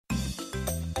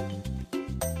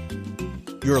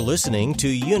You're listening to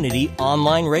Unity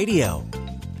Online Radio,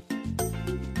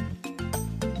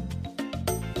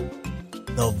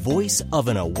 the voice of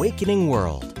an awakening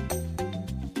world.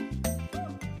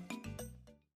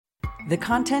 The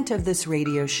content of this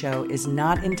radio show is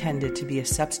not intended to be a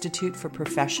substitute for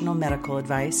professional medical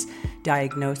advice,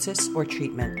 diagnosis, or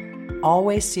treatment.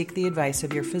 Always seek the advice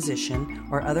of your physician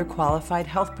or other qualified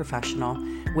health professional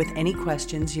with any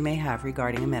questions you may have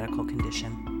regarding a medical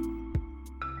condition.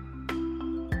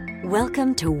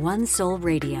 Welcome to One Soul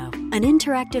Radio, an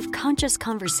interactive conscious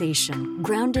conversation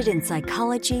grounded in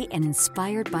psychology and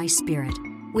inspired by spirit,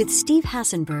 with Steve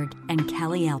Hassenberg and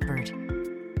Callie Alpert.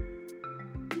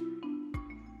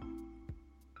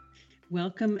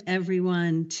 Welcome,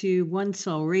 everyone, to One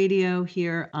Soul Radio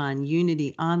here on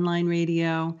Unity Online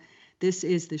Radio. This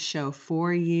is the show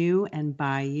for you and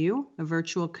by you, a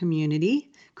virtual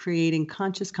community creating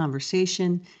conscious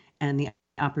conversation and the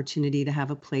opportunity to have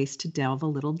a place to delve a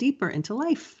little deeper into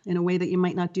life in a way that you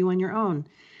might not do on your own.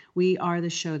 We are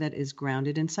the show that is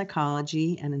grounded in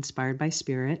psychology and inspired by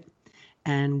spirit,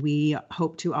 and we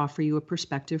hope to offer you a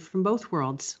perspective from both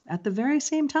worlds at the very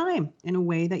same time in a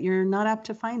way that you're not apt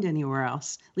to find anywhere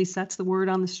else. At least that's the word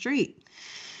on the street.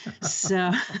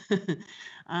 So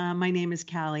my name is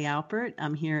Callie Alpert.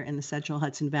 I'm here in the Central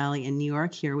Hudson Valley in New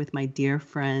York, here with my dear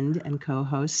friend and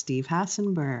co-host, Steve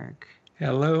Hassenberg.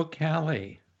 Hello,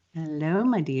 Callie. Hello,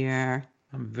 my dear.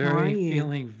 I'm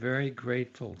feeling very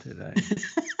grateful today.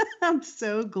 I'm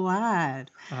so glad.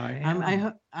 I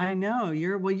am. I know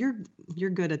you're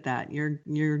good at that.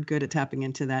 You're good at tapping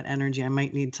into that energy. I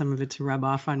might need some of it to rub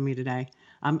off on me today.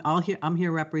 I'm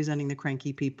here representing the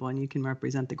cranky people, and you can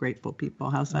represent the grateful people.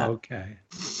 How's that? Okay,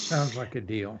 sounds like a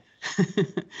deal.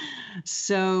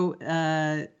 So,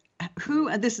 the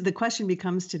question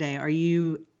becomes today: are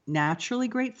you naturally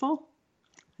grateful?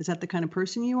 Is that the kind of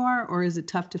person you are, or is it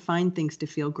tough to find things to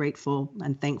feel grateful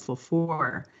and thankful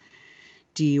for?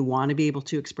 Do you want to be able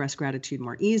to express gratitude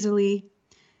more easily?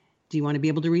 Do you want to be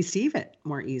able to receive it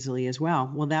more easily as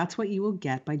well? Well, that's what you will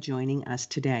get by joining us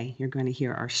today. You're going to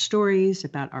hear our stories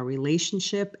about our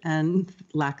relationship and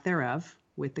lack thereof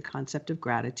with the concept of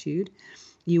gratitude.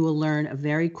 You will learn a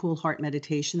very cool heart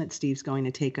meditation that Steve's going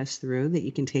to take us through that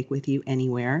you can take with you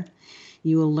anywhere.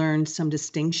 You will learn some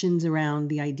distinctions around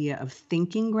the idea of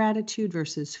thinking gratitude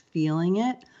versus feeling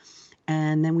it.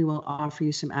 And then we will offer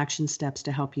you some action steps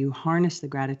to help you harness the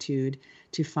gratitude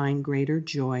to find greater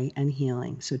joy and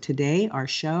healing. So today, our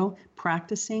show,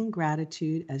 Practicing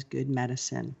Gratitude as Good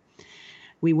Medicine.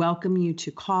 We welcome you to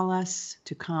call us,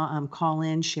 to call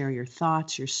in, share your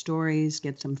thoughts, your stories,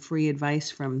 get some free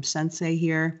advice from Sensei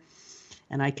here.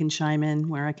 And I can chime in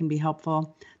where I can be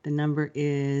helpful. The number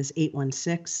is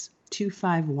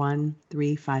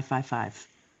 816-251-3555.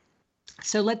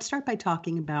 So let's start by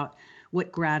talking about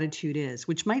what gratitude is,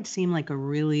 which might seem like a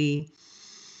really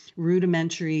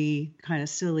rudimentary, kind of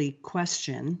silly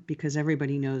question because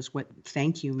everybody knows what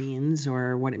thank you means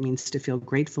or what it means to feel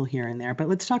grateful here and there. But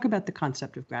let's talk about the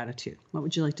concept of gratitude. What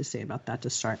would you like to say about that to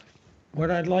start?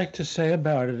 What I'd like to say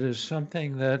about it is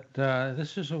something that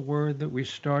this is a word that we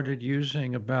started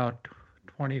using about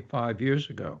 25 years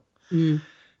ago. In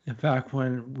fact,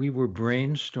 when we were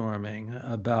brainstorming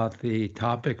about the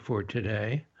topic for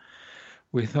today,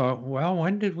 we thought, well,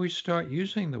 when did we start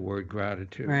using the word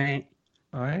gratitude? Right.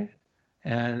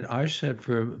 And I said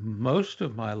for most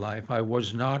of my life, I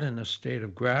was not in a state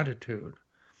of gratitude.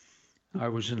 I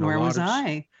was in Where a lot was of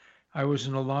I? I was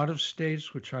in a lot of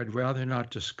states which I'd rather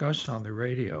not discuss on the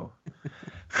radio.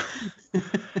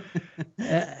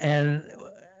 And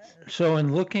so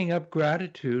in looking up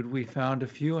gratitude, we found a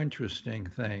few interesting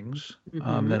things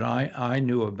that I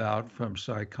knew about from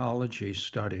psychology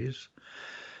studies.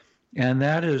 And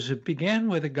that is, it began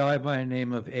with a guy by the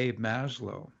name of Abe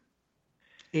Maslow.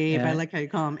 Abe, I like how you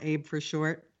call him Abe for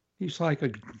short. He's like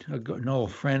an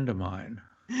old friend of mine.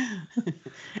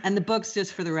 And the books,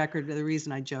 just for the record, the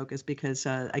reason I joke is because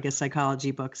I guess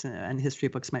psychology books and history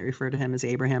books might refer to him as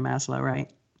Abraham Maslow, right?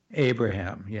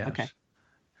 Abraham, yes. Okay.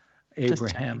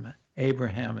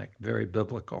 Abrahamic, very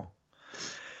biblical.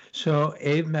 So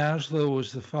Abe Maslow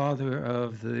was the father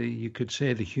of you could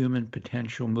say, the human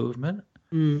potential movement.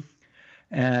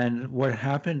 And what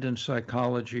happened in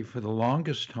psychology for the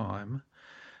longest time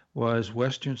was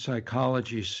Western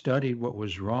psychology studied what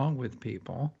was wrong with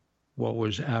people, what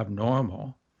was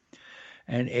abnormal.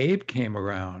 And Abe came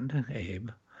around,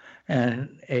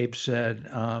 and Abe said,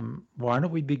 why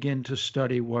don't we begin to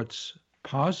study what's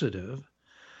positive?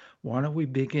 Why don't we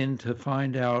begin to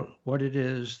find out what it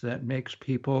is that makes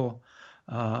people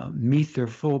meet their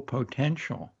full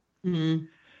potential?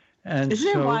 And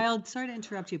isn't it wild? Sorry to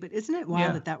interrupt you, but isn't it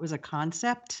wild that was a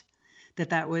concept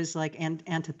that was like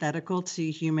antithetical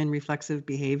to human reflexive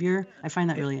behavior. I find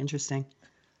that really interesting.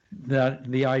 That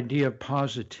the idea of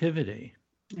positivity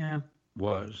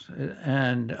was.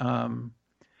 And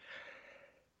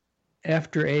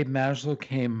after Abe Maslow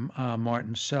came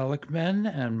Martin Seligman,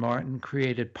 and Martin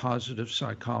created positive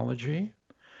psychology.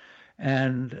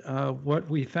 And what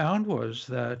we found was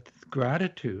that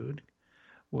gratitude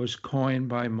was coined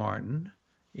by Martin.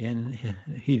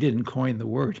 He didn't coin the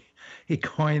word, he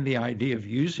coined the idea of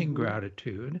using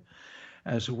gratitude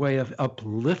as a way of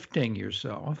uplifting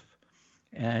yourself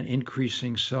and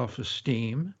increasing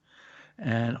self-esteem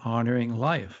and honoring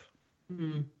life.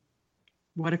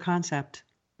 What a concept.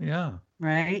 Yeah.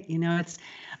 Right.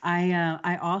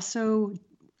 I also,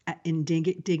 in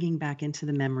digging back into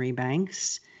the memory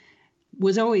banks,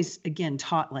 was always, again,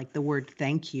 taught like the word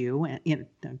thank you,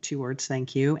 2 words,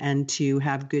 thank you, and to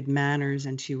have good manners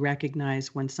and to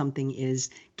recognize when something is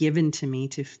given to me,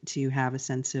 to have a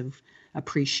sense of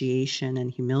appreciation and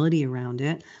humility around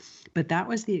it. But that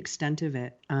was the extent of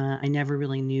it. I never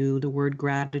really knew the word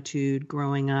gratitude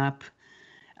growing up.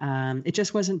 It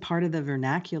just wasn't part of the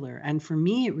vernacular. And for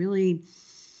me, it really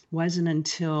wasn't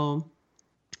until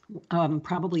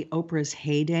probably Oprah's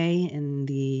heyday in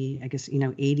the,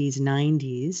 80s,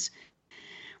 90s,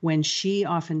 when she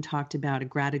often talked about a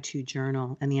gratitude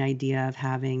journal and the idea of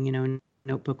having, a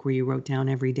notebook where you wrote down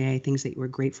every day things that you were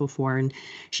grateful for. And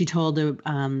she told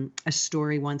a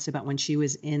story once about when she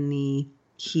was in the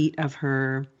heat of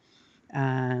her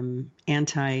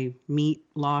anti-meat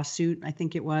lawsuit, I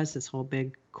think it was, this whole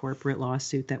big corporate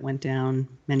lawsuit that went down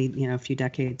a few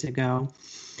decades ago.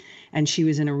 And she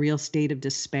was in a real state of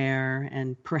despair,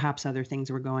 and perhaps other things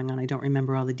were going on. I don't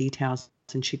remember all the details.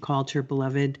 And she called her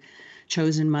beloved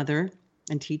chosen mother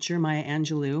and teacher, Maya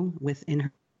Angelou,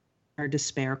 within her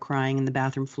despair, crying in the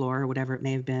bathroom floor or whatever it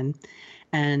may have been.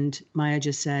 And Maya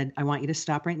just said, I want you to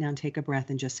stop right now and take a breath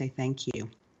and just say thank you.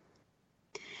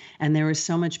 And there was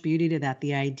so much beauty to that.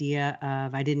 The idea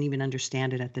of, I didn't even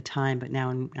understand it at the time, but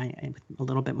now I a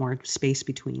little bit more space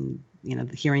between,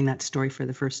 hearing that story for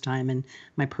the first time and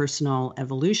my personal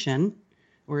evolution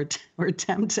or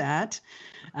attempt at,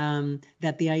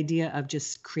 that the idea of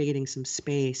just creating some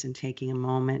space and taking a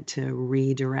moment to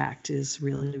redirect is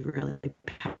really, really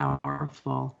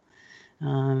powerful.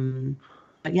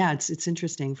 But yeah, it's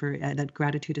interesting that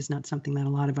gratitude is not something that a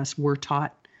lot of us were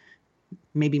taught.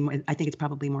 Maybe I think it's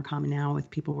probably more common now with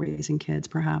people raising kids,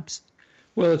 perhaps.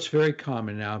 Well, it's very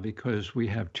common now because we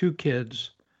have 2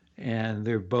 kids, and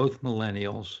they're both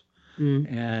millennials,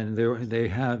 and they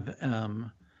have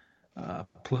a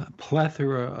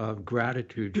plethora of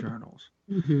gratitude journals.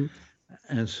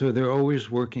 And so they're always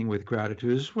working with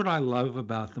gratitude. This is what I love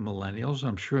about the millennials.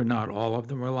 I'm sure not all of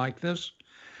them are like this,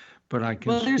 but I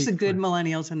can. Well, there's the good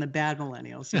millennials and the bad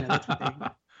millennials. That's what they.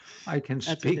 I can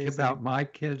speak about my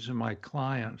kids and my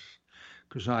clients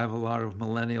because I have a lot of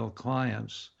millennial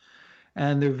clients,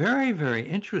 and they're very, very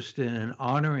interested in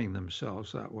honoring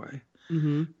themselves that way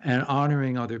and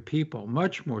honoring other people,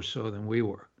 much more so than we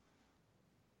were.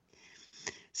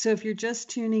 So if you're just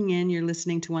tuning in, you're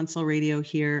listening to One Soul Radio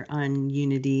here on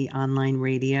Unity Online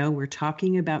Radio. We're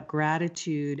talking about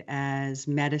gratitude as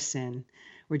medicine.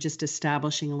 We're just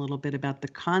establishing a little bit about the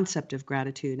concept of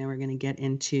gratitude, and we're going to get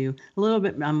into a little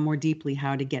bit more deeply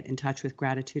how to get in touch with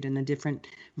gratitude and the different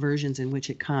versions in which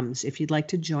it comes. If you'd like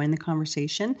to join the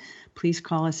conversation, please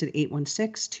call us at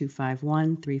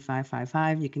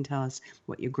 816-251-3555. You can tell us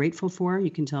what you're grateful for.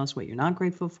 You can tell us what you're not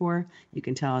grateful for. You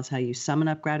can tell us how you summon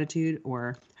up gratitude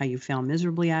or how you fail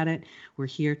miserably at it. We're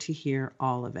here to hear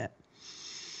all of it.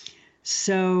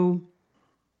 So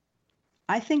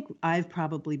I think I've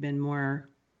probably been more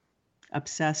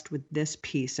obsessed with this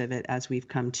piece of it as we've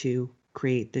come to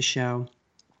create the show,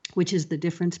 which is the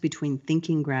difference between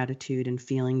thinking gratitude and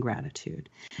feeling gratitude.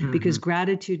 Because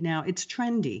gratitude now, it's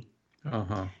trendy.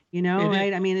 Right?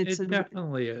 I mean, it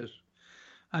definitely is.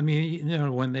 I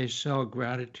mean, when they sell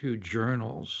gratitude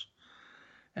journals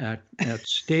at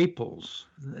Staples,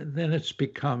 then it's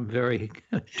become very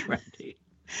trendy.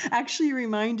 Actually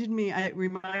reminding me,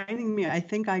 I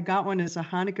think I got one as a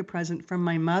Hanukkah present from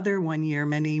my mother one year,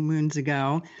 many moons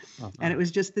ago. And it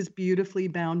was just this beautifully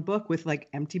bound book with like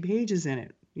empty pages in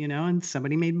it, and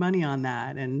somebody made money on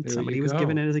that and somebody was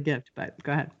given it as a gift. But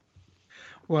go ahead.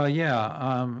 Well,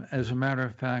 yeah. As a matter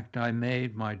of fact, I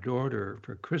made my daughter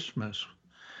for Christmas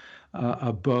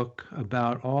a book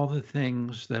about all the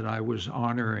things that I was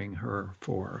honoring her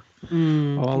for,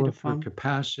 all of her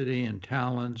capacity and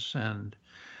talents, and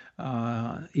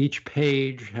each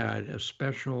page had a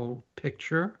special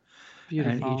picture.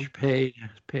 Beautiful. And each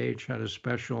page had a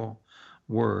special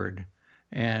word,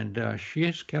 and she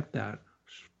has kept that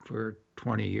for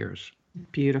 20 years.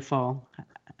 Beautiful.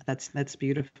 That's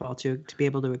beautiful to be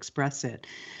able to express it.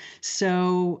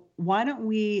 So why don't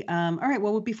we, all right,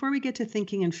 well, before we get to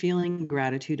thinking and feeling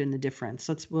gratitude and the difference,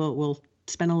 we'll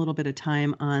spend a little bit of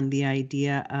time on the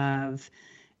idea of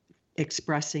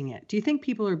expressing it. Do you think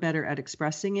people are better at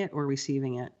expressing it or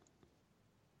receiving it?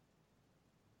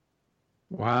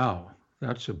 Wow,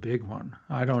 that's a big one.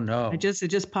 I don't know. It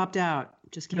just popped out.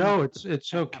 No,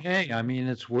 it's okay. I mean,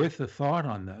 it's worth a thought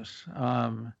on this.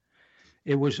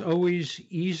 It was always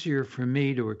easier for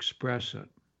me to express it.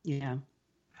 Yeah.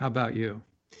 How about you?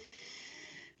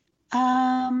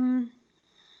 I'm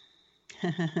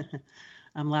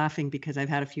laughing because I've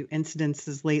had a few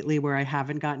incidences lately where I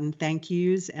haven't gotten thank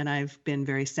yous, and I've been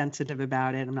very sensitive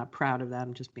about it. I'm not proud of that.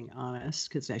 I'm just being honest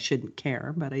because I shouldn't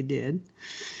care, but I did.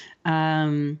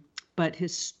 But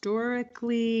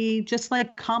historically, just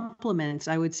like compliments,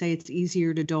 I would say it's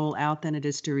easier to dole out than it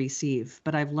is to receive.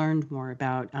 But I've learned more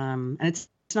about, and it's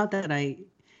not that I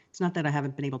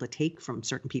haven't been able to take from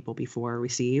certain people before or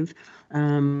receive.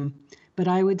 But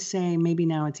I would say maybe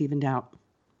now it's evened out.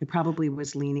 It probably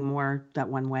was leaning more that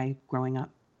one way growing up,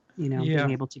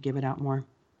 being able to give it out more.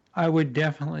 I would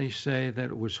definitely say that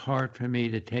it was hard for me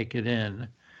to take it in.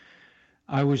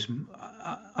 I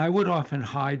would often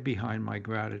hide behind my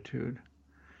gratitude.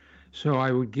 So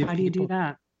I would give How do you do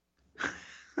that?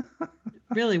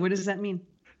 Really? What does that mean?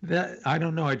 I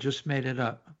don't know. I just made it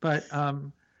up. But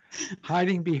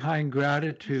hiding behind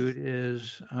gratitude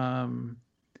is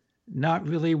not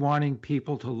really wanting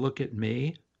people to look at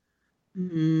me,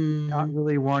 not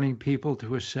really wanting people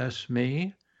to assess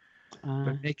me,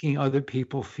 but making other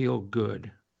people feel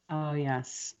good. Oh,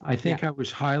 yes. I think I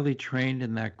was highly trained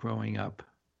in that growing up.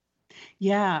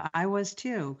 Yeah, I was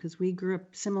too, because we grew up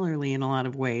similarly in a lot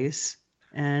of ways.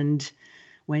 And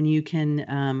when you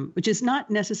can, which is not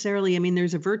necessarily, I mean,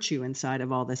 there's a virtue inside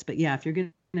of all this, but yeah, if you're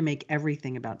going to make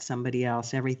everything about somebody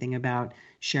else, everything about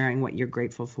sharing what you're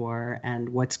grateful for and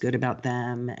what's good about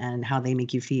them and how they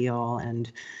make you feel and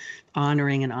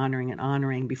honoring and honoring and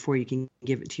honoring before you can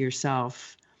give it to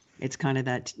yourself. It's kind of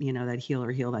that, that heal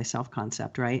or heal thyself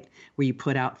concept, right? Where you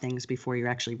put out things before you're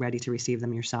actually ready to receive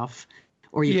them yourself,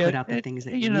 or you put out the things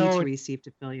that you need to receive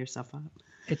to fill yourself up.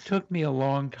 It took me a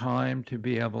long time to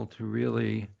be able to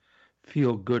really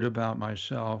feel good about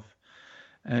myself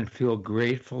and feel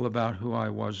grateful about who I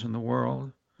was in the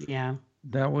world. Yeah.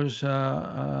 That was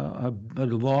a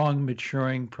long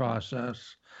maturing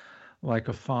process, like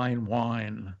a fine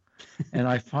wine. And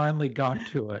I finally got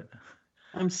to it.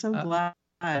 I'm so glad.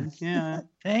 Yeah.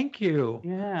 Thank you.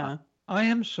 Yeah. I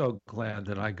am so glad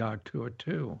that I got to it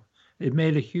too. It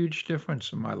made a huge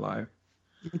difference in my life.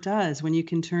 It does. When you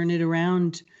can turn it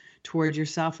around toward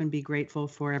yourself and be grateful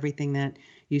for everything that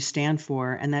you stand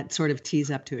for. And that sort of tees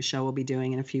up to a show we'll be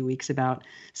doing in a few weeks about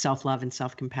self-love and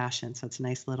self-compassion. So it's a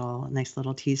nice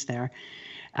little tease there.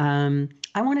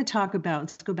 I want to talk about,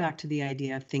 let's go back to the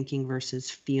idea of thinking versus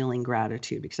feeling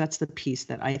gratitude, because that's the piece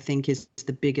that I think is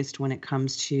the biggest when it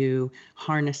comes to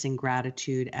harnessing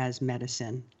gratitude as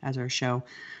medicine, as our show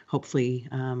hopefully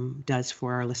does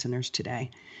for our listeners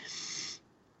today.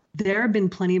 There have been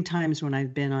plenty of times when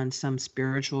I've been on some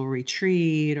spiritual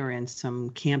retreat or in some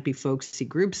campy folksy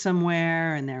group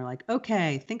somewhere, and they're like,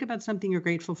 okay, think about something you're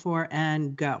grateful for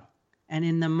and go. And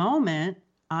in the moment,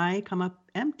 I come up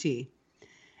empty.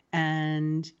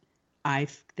 And I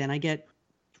get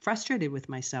frustrated with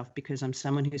myself because I'm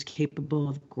someone who's capable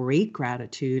of great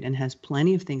gratitude and has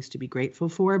plenty of things to be grateful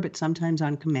for, but sometimes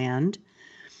on command,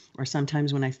 or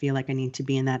sometimes when I feel like I need to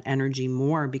be in that energy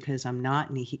more because I'm not,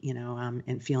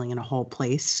 and feeling in a whole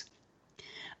place,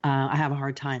 I have a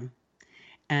hard time.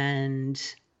 And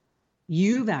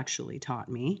you've actually taught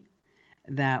me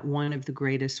that one of the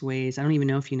greatest ways, I don't even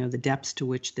know if you know the depths to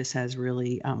which this has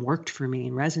really worked for me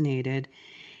and resonated,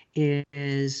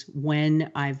 is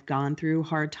when I've gone through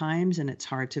hard times and it's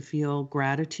hard to feel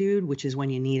gratitude, which is when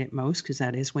you need it most, because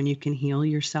that is when you can heal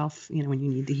yourself, when you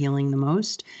need the healing the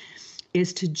most,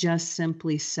 is to just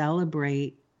simply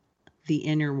celebrate the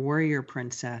inner warrior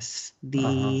princess,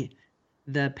 the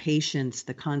patience,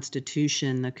 the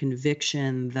constitution, the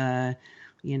conviction, the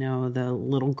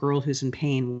little girl who's in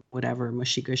pain, whatever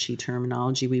mushy-gushy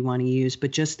terminology we want to use,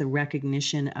 but just the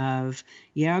recognition of,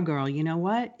 yeah, girl, you know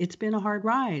what? It's been a hard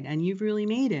ride and you've really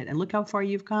made it. And look how far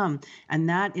you've come. And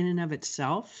that in and of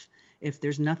itself, if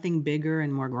there's nothing bigger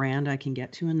and more grand I can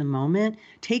get to in the moment,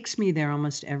 takes me there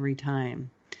almost every time.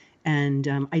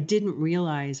 And I didn't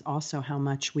realize also how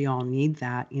much we all need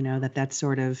that, that's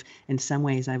sort of, in some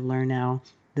ways I've learned now,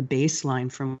 the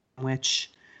baseline from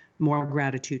which more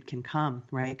gratitude can come,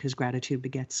 right? Because gratitude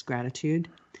begets gratitude.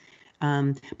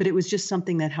 But it was just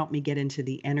something that helped me get into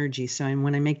the energy. So and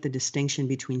when I make the distinction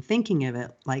between thinking of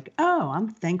it like, oh, I'm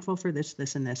thankful for this,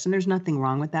 this, and this, and there's nothing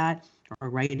wrong with that, or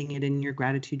writing it in your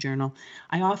gratitude journal,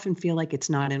 I often feel like it's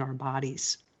not in our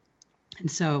bodies. And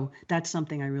so that's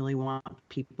something I really want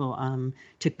people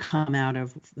to come out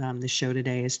of the show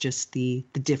today, is just the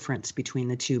difference between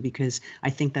the two, because I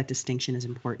think that distinction is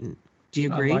important. Do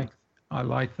you agree? I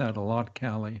like that a lot,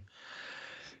 Callie.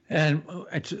 And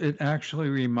it actually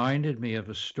reminded me of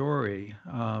a story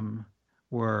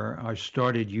where I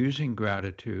started using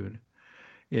gratitude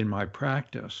in my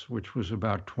practice, which was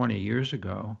about 20 years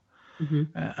ago. Mm-hmm.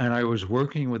 And I was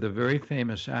working with a very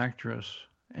famous actress,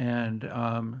 and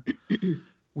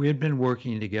we had been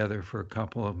working together for a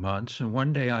couple of months. And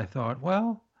one day I thought,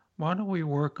 well, why don't we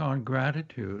work on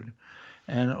gratitude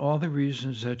and all the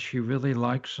reasons that she really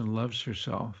likes and loves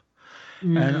herself.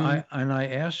 Mm-hmm. And I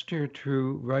asked her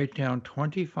to write down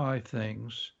 25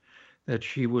 things that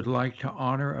she would like to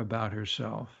honor about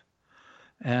herself.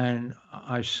 And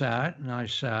I sat and I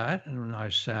sat and I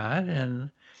sat, and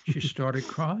she started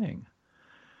crying.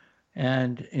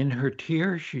 And in her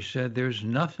tears, she said, there's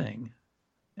nothing.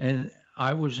 And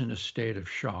I was in a state of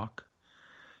shock.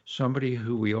 Somebody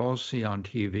who we all see on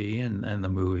TV and the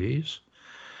movies.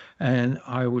 And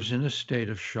I was in a state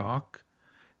of shock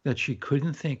that she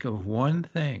couldn't think of one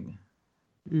thing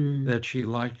that she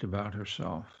liked about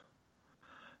herself.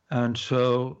 And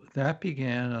so that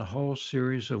began a whole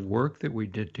series of work that we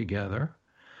did together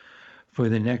for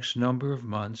the next number of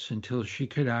months, until she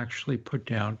could actually put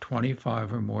down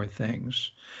 25 or more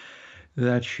things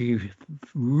that she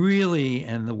really,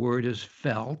 and the word is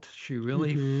felt, she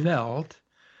really felt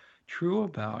true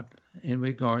about in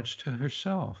regards to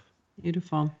herself.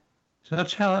 Beautiful. So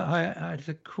that's how it's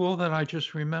cool that I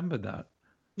just remembered that.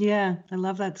 Yeah, I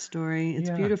love that story. It's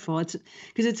beautiful. It's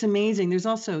because it's amazing. There's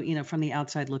also, from the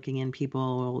outside looking in,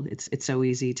 people, it's so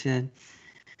easy to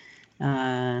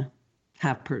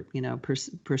have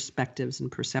perspectives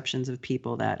and perceptions of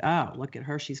people that, oh, look at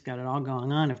her, she's got it all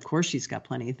going on. Of course, she's got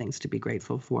plenty of things to be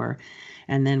grateful for.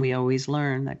 And then we always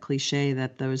learn that cliche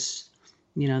that those,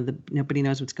 nobody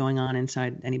knows what's going on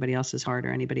inside anybody else's heart or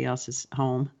anybody else's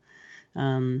home.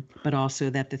 But also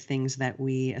that the things that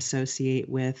we associate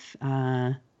with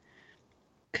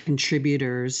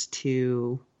contributors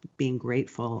to being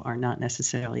grateful are not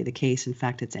necessarily the case. In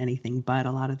fact, it's anything but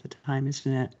a lot of the time,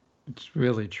 isn't it? It's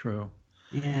really true.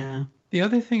 Yeah. The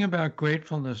other thing about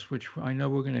gratefulness, which I know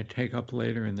we're going to take up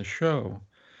later in the show,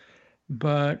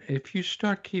 but if you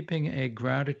start keeping a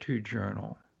gratitude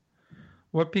journal,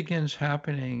 what begins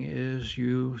happening is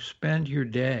you spend your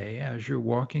day, as you're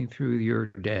walking through your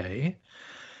day,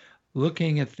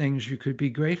 looking at things you could be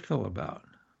grateful about.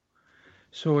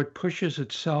 So it pushes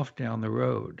itself down the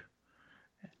road,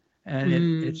 and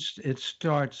it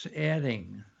starts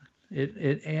adding.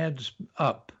 It adds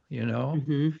up,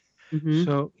 Mm-hmm. Mm-hmm.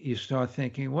 So you start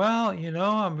thinking, well,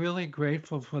 I'm really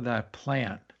grateful for that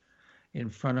plant in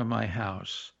front of my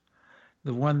house,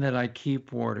 the one that I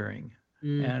keep watering.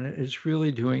 And it's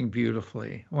really doing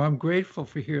beautifully. Well, I'm grateful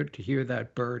to hear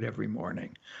that bird every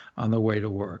morning on the way to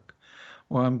work.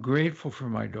 Well, I'm grateful for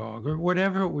my dog, or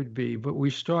whatever it would be. But we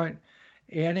start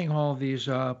adding all these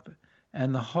up,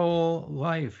 and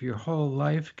your whole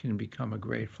life can become a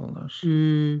gratefulness.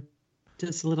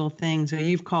 Just little things. So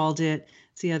you've called it,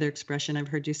 it's the other expression I've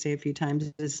heard you say a few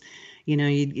times is,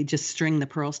 you just string the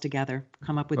pearls together,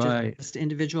 come up with just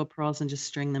individual pearls and just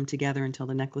string them together until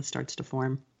the necklace starts to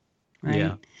form. Right.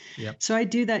 Yeah. Yep. So I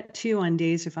do that too on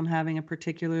days if I'm having a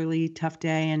particularly tough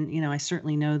day. And, I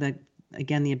certainly know that,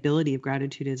 again, the ability of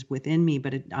gratitude is within me,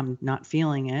 but I'm not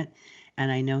feeling it.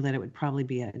 And I know that it would probably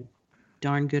be a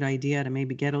darn good idea to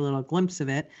maybe get a little glimpse of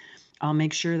it. I'll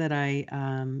make sure that I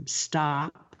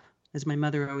stop, as my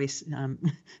mother always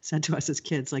said to us as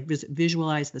kids, like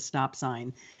visualize the stop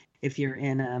sign if you're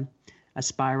in a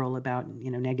spiral about,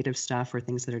 negative stuff or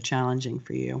things that are challenging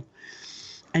for you.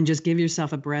 And just give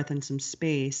yourself a breath and some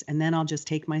space. And then I'll just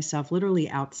take myself literally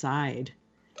outside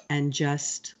and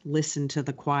just listen to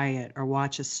the quiet or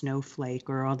watch a snowflake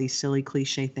or all these silly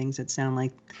cliche things that sound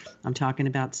like I'm talking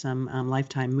about some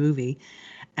Lifetime movie.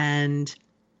 And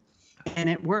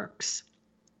it works,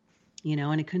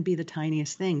 and it could be the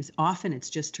tiniest things. Often it's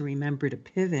just to remember to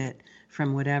pivot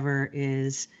from whatever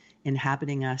is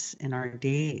inhabiting us in our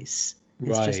days.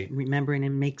 It's just remembering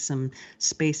and make some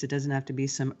space. It doesn't have to be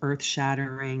some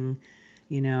earth-shattering,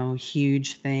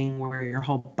 huge thing where your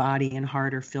whole body and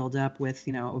heart are filled up with,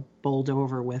 bowled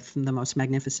over with the most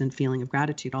magnificent feeling of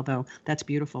gratitude, although that's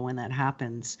beautiful when that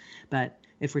happens. But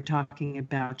if we're talking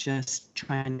about just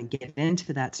trying to get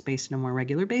into that space on a more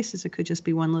regular basis, it could just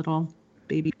be one little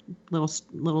baby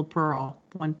little pearl,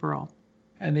 one pearl.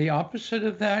 And the opposite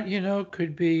of that,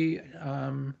 could be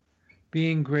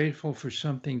being grateful for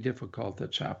something difficult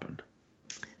that's happened.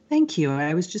 Thank you.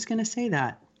 I was just going to say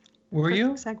that. Were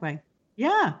you? Segue.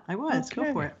 Yeah, I was.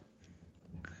 Okay. Go for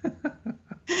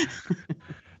it.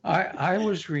 I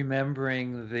was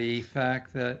remembering the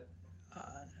fact that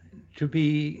to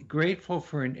be grateful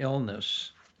for an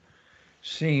illness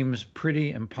seems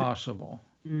pretty impossible.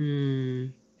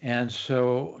 Mm. And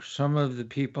so some of the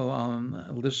people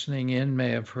listening in may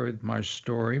have heard my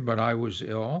story, but I was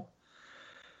ill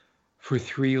for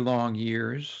 3 long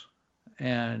years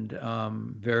and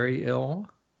very ill.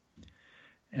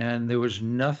 And there was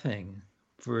nothing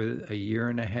for a year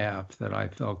and a half that I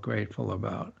felt grateful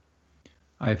about.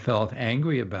 I felt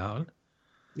angry about.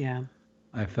 Yeah.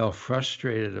 I felt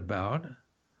frustrated about.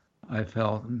 I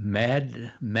felt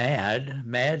mad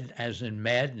as in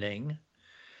maddening.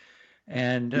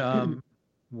 And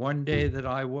one day that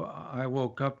I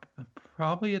woke up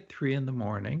probably at 3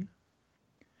 a.m,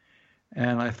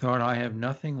 and I thought, I have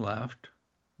nothing left.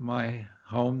 My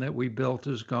home that we built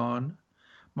is gone.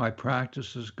 My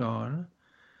practice is gone.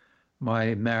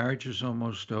 My marriage is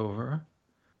almost over.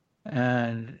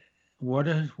 And what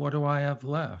do I have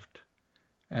left?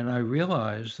 And I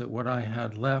realized that what I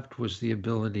had left was the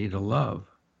ability to love.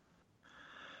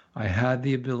 I had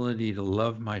the ability to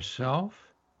love myself.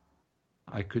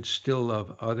 I could still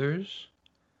love others.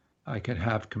 I could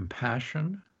have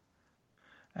compassion.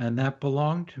 And that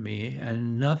belonged to me,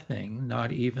 and nothing,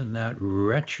 not even that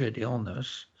wretched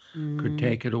illness, could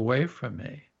take it away from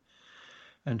me.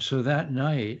 And so that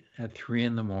night at 3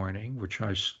 a.m, which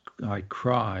I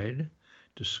cried,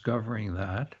 discovering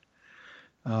that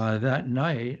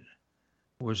night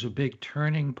was a big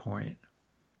turning point.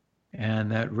 And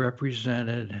that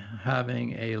represented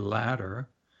having a ladder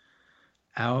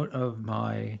out of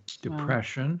my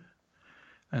depression,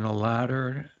 and a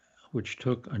ladder which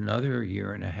took another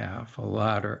year and a half, a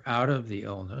ladder out of the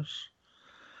illness.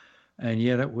 And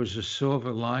yet it was a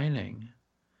silver lining.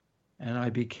 And I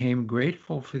became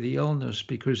grateful for the illness,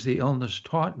 because the illness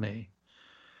taught me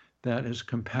that as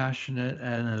compassionate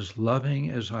and as loving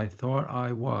as I thought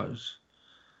I was,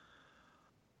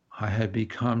 I had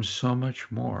become so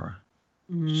much more,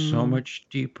 so much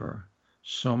deeper,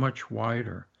 so much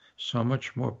wider, so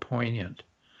much more poignant.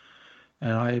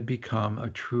 And I had become a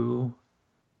true,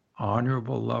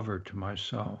 honorable lover to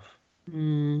myself.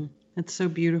 That's so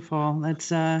beautiful.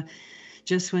 That's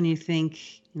just when you think,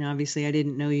 obviously I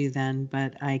didn't know you then,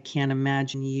 but I can't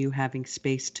imagine you having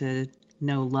space to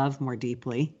know love more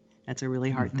deeply. That's a really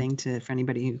hard thing for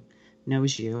anybody who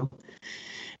knows you.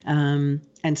 And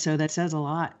so that says a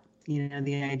lot,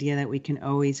 the idea that we can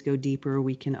always go deeper,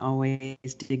 we can always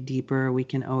dig deeper, we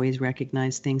can always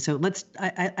recognize things. So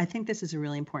I think this is a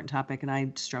really important topic, and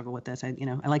I struggle with this. I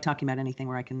like talking about anything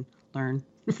where I can learn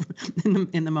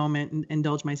in the moment and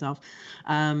indulge myself.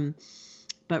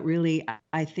 But really,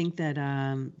 I think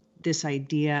that this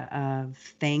idea of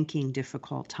thanking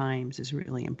difficult times is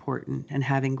really important, and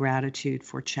having gratitude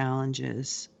for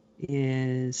challenges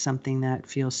is something that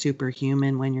feels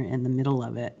superhuman when you're in the middle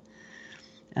of it.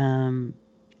 And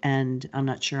I'm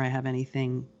not sure I have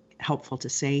anything helpful to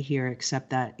say here, except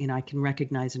that, I can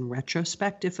recognize in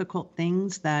retrospect difficult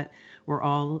things that were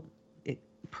all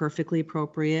perfectly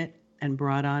appropriate and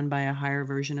brought on by a higher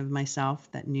version of myself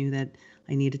that knew that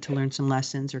I needed to learn some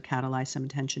lessons or catalyze some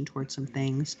attention towards some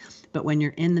things. But when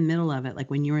you're in the middle of it, like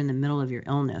when you were in the middle of your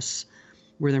illness,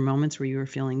 were there moments where you were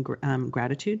feeling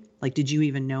gratitude? Like, did you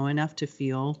even know enough to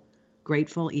feel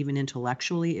grateful, even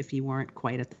intellectually, if you weren't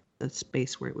quite at the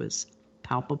space where it was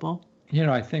palpable?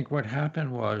 I think what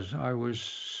happened was I was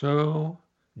so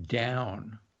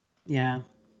down. Yeah.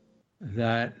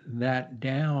 That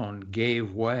down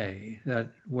gave way, that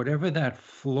whatever that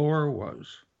floor was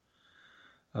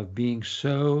of being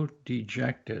so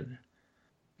dejected,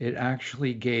 it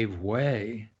actually gave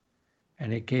way,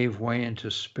 and it gave way into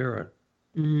spirit.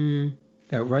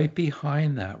 That right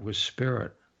behind that was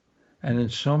spirit. And in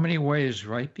so many ways,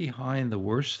 right behind the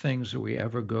worst things that we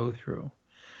ever go through,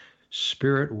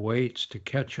 spirit waits to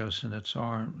catch us in its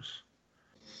arms.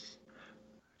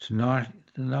 It's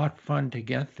not fun to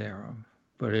get there,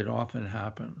 but it often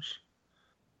happens.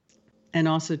 And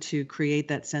also to create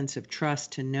that sense of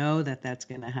trust, to know that that's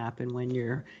going to happen when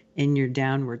you're in your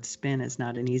downward spin is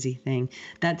not an easy thing.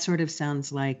 That sort of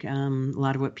sounds like a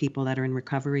lot of what people that are in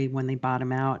recovery, when they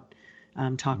bottom out,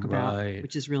 talk about,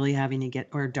 which is really having to get,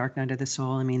 or dark night of the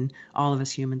soul. I mean, all of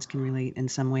us humans can relate in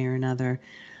some way or another.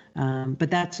 But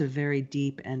that's a very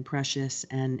deep and precious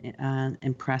and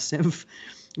impressive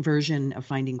version of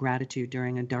finding gratitude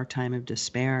during a dark time of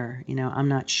despair. I'm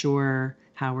not sure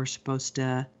how we're supposed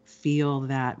to feel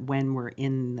that when we're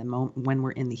in the moment, when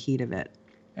we're in the heat of it.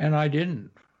 And I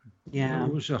didn't. Yeah.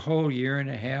 It was a whole year and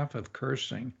a half of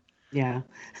cursing. Yeah.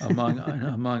 among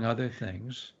other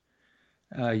things.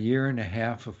 A year and a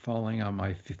half of falling on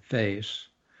my face.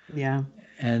 Yeah.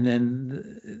 And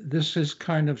then this is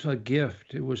kind of a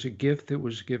gift. It was a gift that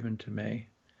was given to me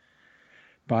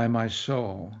by my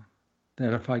soul,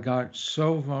 that if I got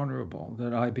so vulnerable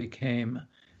that I became,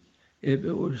 it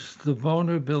was the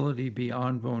vulnerability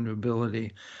beyond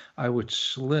vulnerability, I would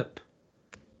slip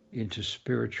into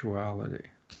spirituality.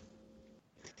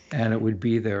 And it would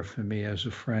be there for me as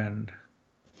a friend.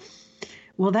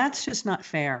 Well, that's just not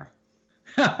fair.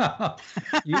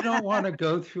 You don't want to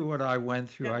go through what I went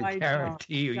through. No, I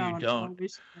guarantee you don't. I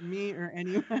wish for me or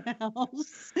anyone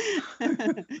else.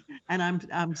 And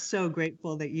I'm so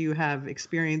grateful that you have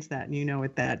experienced that and you know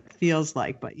what that feels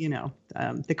like. But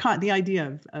the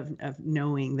idea of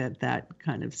knowing that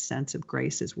kind of sense of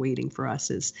grace is waiting for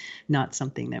us is not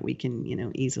something that we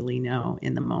can easily know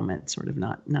in the moment. Sort of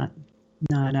not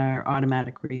our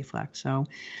automatic reflex. So.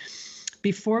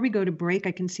 Before we go to break,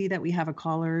 I can see that we have a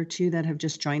caller or two that have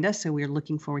just joined us. So we're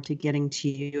looking forward to getting to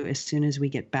you as soon as we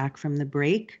get back from the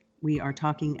break. We are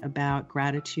talking about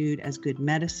gratitude as good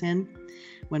medicine.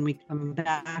 When we come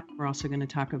back, we're also going to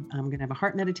talk, I'm going to have a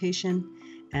heart meditation,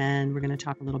 and we're going to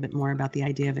talk a little bit more about the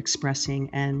idea of expressing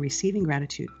and receiving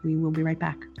gratitude. We will be right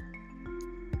back.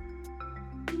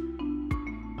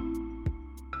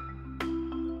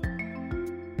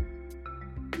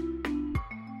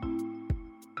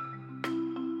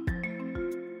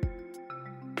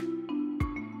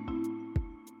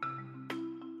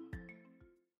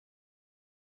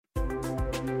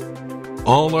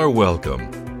 All are welcome.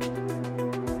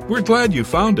 We're glad you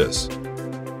found us.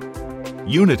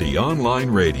 Unity Online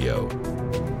Radio,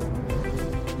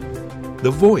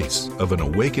 the voice of an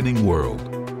awakening world.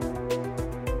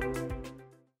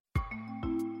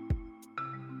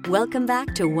 Welcome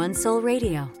back to One Soul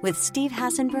Radio with Steve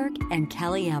Hassenberg and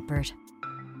Callie Alpert.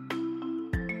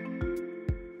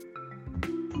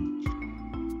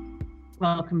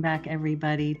 Welcome back,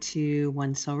 everybody, to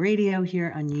One Soul Radio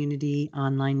here on Unity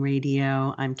Online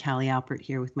Radio. I'm Callie Alpert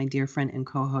here with my dear friend and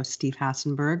co-host Steve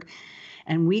Hassenberg,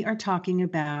 and we are talking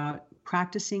about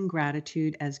practicing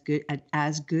gratitude as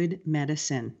good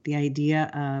medicine. The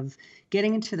idea of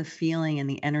getting into the feeling and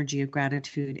the energy of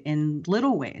gratitude in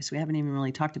little ways. We haven't even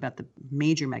really talked about the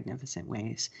major, magnificent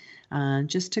ways.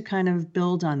 Just to kind of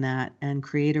build on that and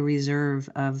create a reserve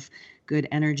of good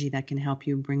energy that can help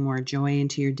you bring more joy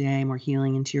into your day, more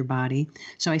healing into your body.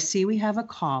 So I see we have a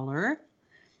caller.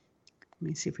 Let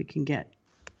me see if we can get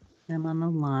them on the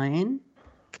line.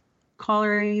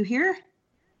 Caller, are you here?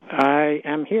 I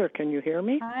am here. Can you hear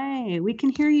me? Hi, we can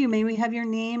hear you. May we have your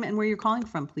name and where you're calling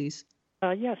from, please?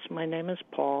 Yes, my name is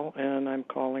Paul, and I'm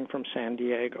calling from San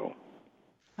Diego.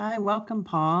 Hi, welcome,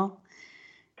 Paul.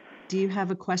 Do you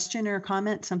have a question or a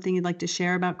comment, something you'd like to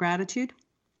share about gratitude?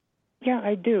 Yeah,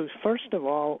 I do. First of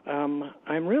all,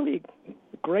 I'm really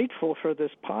grateful for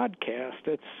this podcast.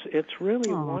 It's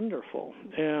really wonderful,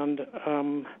 and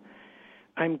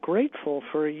I'm grateful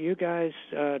for you guys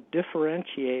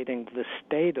differentiating the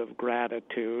state of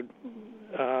gratitude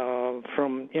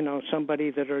from somebody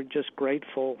that are just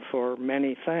grateful for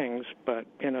many things, but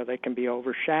they can be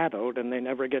overshadowed and they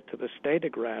never get to the state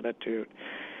of gratitude.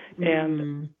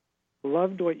 And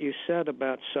loved what you said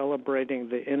about celebrating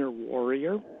the inner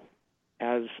warrior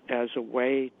as a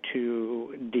way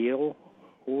to deal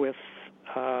with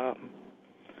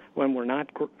when we're not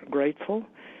grateful.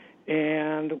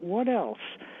 And what else?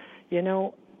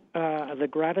 The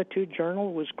gratitude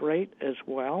journal was great as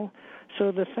well.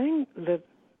 So the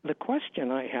question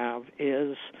I have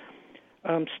is,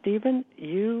 Stephen,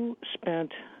 you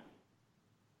spent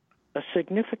a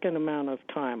significant amount of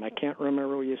time, I can't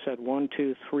remember what you said, 1,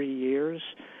 2, 3 years,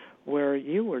 where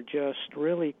you were just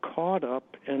really caught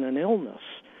up in an illness.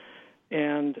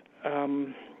 And,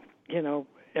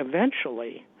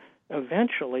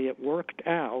 eventually it worked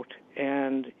out,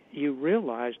 and you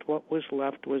realized what was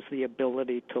left was the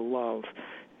ability to love.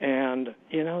 And,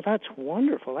 that's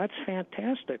wonderful. That's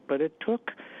fantastic. But it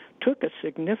took a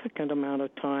significant amount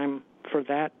of time for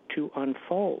that to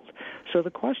unfold. So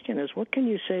the question is, what can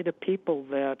you say to people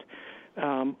that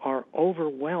are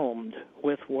overwhelmed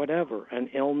with whatever, an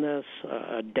illness,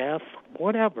 a death,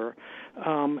 whatever,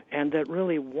 and that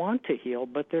really want to heal,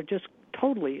 but they're just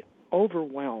totally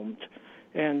overwhelmed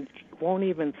and won't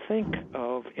even think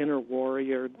of Inner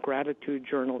Warrior, Gratitude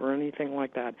Journal, or anything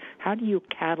like that. How do you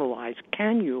catalyze?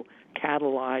 Can you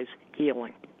catalyze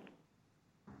healing?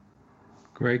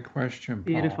 Great question, Paul.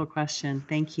 Beautiful question.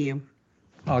 Thank you.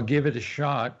 I'll give it a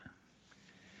shot.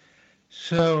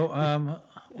 So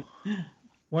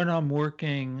when I'm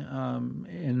working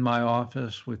in my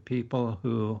office with people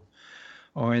who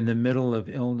are in the middle of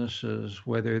illnesses,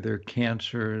 whether they're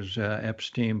cancers,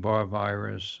 Epstein-Barr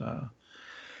virus,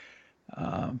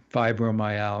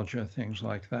 fibromyalgia, things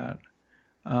like that,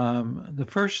 the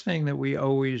first thing that we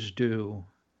always do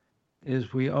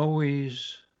is we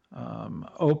always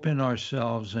open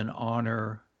ourselves and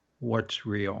honor what's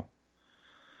real.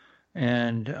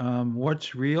 And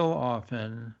what's real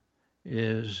often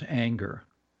is anger.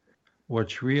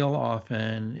 What's real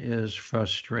often is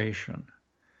frustration.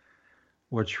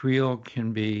 What's real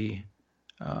can be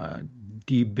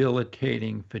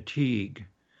debilitating fatigue.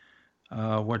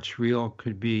 What's real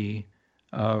could be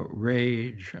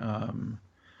rage,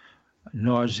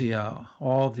 nausea,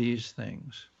 all these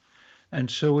things. And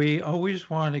so we always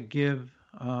want to give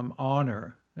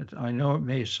honor. I know it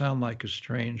may sound like a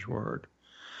strange word,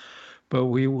 but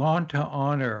we want to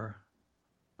honor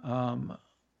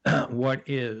what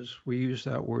is. We used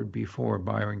that word before.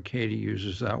 Byron Katie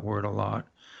uses that word a lot.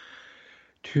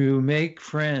 To make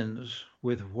friends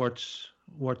with what's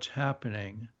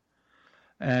happening,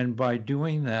 and by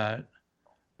doing that,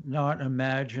 not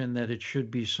imagine that it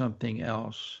should be something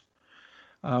else.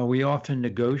 We often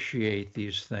negotiate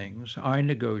these things. I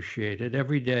negotiated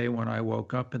every day when I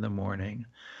woke up in the morning.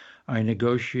 I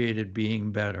negotiated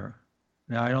being better.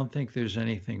 Now, I don't think there's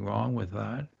anything wrong with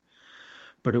that,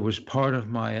 but it was part of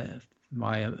my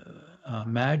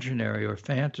imaginary or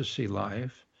fantasy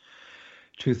life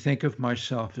to think of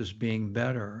myself as being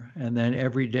better. And then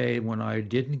every day when I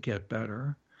didn't get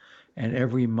better, and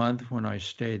every month when I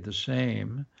stayed the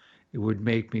same, it would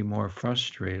make me more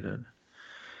frustrated.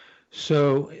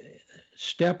 So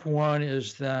step one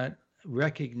is that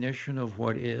recognition of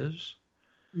what is.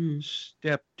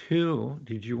 Step two,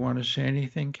 did you want to say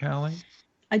anything, Callie?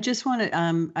 I just want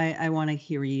to, I want to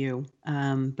hear you,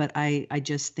 but I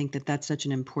just think that that's such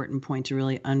an important point to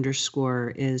really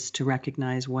underscore, is to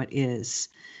recognize what is,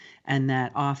 and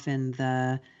that often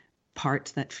the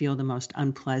parts that feel the most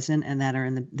unpleasant and that are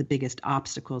in the biggest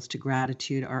obstacles to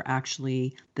gratitude are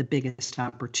actually the biggest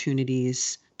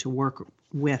opportunities to work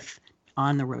with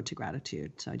on the road to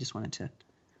gratitude. So I just wanted to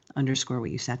underscore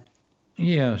what you said.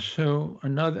 Yeah, so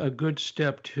a good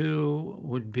step two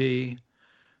would be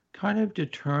kind of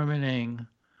determining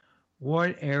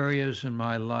what areas in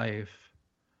my life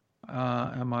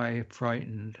am I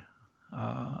frightened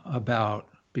about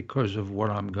because of what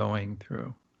I'm going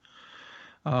through.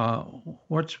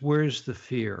 Where's the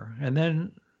fear? And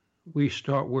then we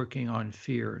start working on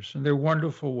fears. And there are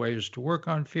wonderful ways to work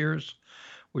on fears,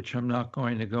 which I'm not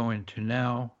going to go into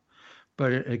now.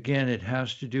 But again, it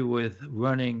has to do with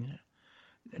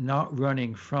not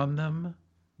running from them,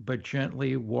 but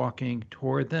gently walking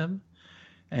toward them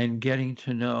and getting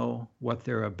to know what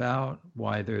they're about,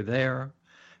 why they're there,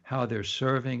 how they're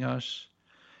serving us.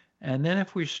 And then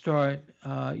if we start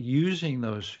using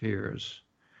those fears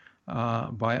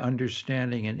by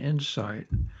understanding and insight,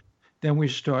 then we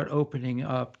start opening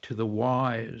up to the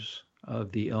whys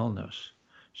of the illness.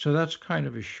 So that's kind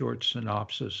of a short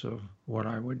synopsis of what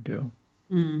I would do.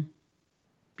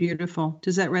 Beautiful.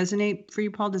 Does that resonate for you,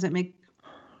 Paul? Does that make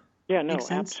Yeah, no,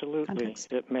 sense? absolutely.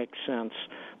 Context? It makes sense.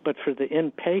 But for the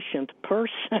impatient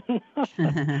person,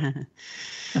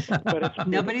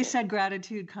 Nobody said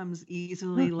gratitude comes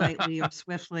easily, lightly, or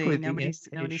swiftly. Nobody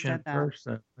said that.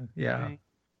 Person. Yeah.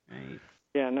 Right.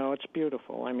 Yeah, no, it's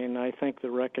beautiful. I mean, I think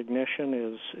the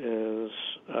recognition is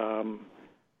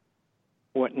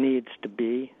what needs to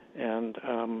be, and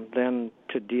then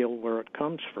to deal where it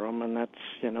comes from, and that's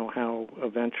how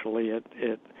eventually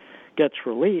it gets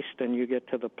released, and you get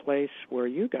to the place where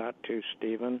you got to,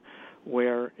 Stephen,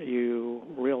 where you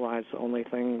realize the only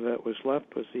thing that was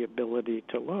left was the ability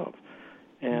to love.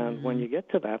 And when you get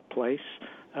to that place,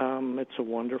 it's a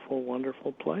wonderful,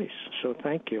 wonderful place. So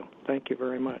thank you. Thank you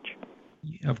very much.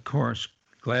 Of course.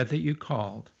 Glad that you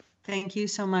called. Thank you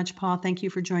so much, Paul. Thank you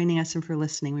for joining us and for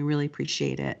listening. We really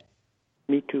appreciate it.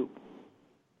 Me too.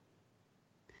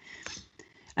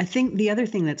 I think the other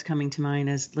thing that's coming to mind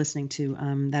as listening to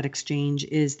that exchange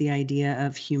is the idea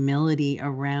of humility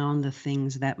around the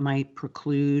things that might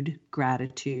preclude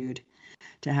gratitude,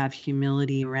 to have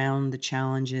humility around the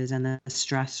challenges and the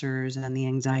stressors and the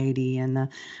anxiety and the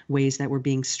ways that we're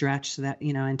being stretched, so that,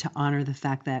 and to honor the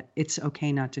fact that it's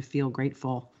okay not to feel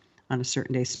grateful. on a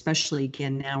certain day, especially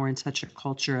again, now we're in such a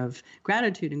culture of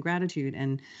gratitude.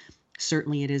 And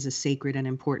certainly it is a sacred and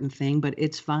important thing, but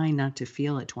it's fine not to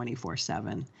feel it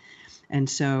 24/7. And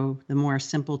so the more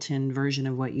simpleton version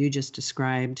of what you just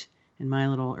described in my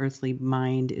little earthly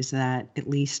mind is that at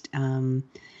least that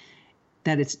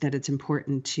it's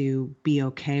important to be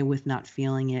okay with not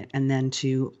feeling it, and then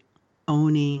to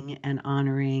owning and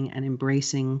honoring and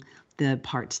embracing the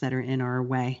parts that are in our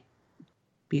way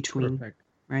between. Perfect.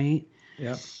 Right?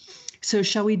 Yeah. So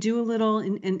shall we do a little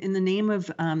in the name of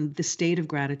the state of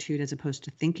gratitude as opposed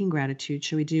to thinking gratitude?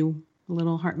 Shall we do a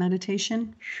little heart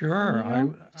meditation?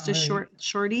 Sure. Just a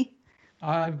shorty.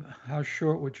 How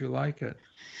short would you like it?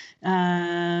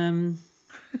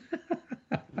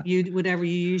 You whatever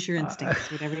you use your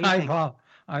instincts, whatever you think.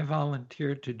 I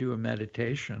volunteered to do a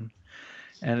meditation,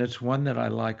 and it's one that I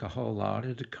like a whole lot.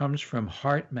 It comes from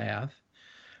Heart Math.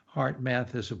 Heart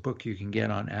Math is a book you can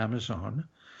get on Amazon.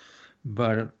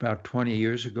 But about 20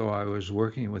 years ago, I was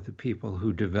working with the people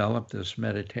who developed this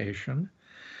meditation,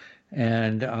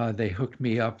 and they hooked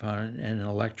me up on an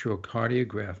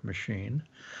electrocardiograph machine.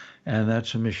 And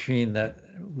that's a machine that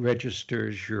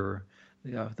registers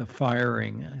the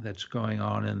firing that's going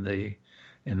on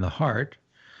in the heart.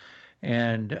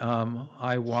 And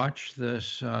I watched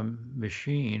this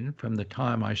machine from the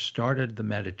time I started the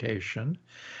meditation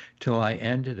till I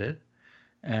ended it.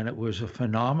 And it was a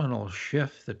phenomenal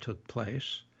shift that took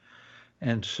place.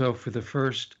 And so for the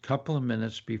first couple of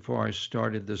minutes before I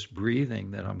started this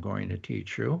breathing that I'm going to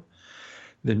teach you,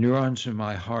 the neurons in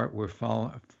my heart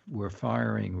were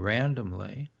firing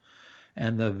randomly.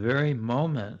 And the very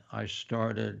moment I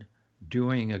started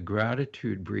doing a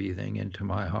gratitude breathing into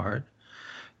my heart,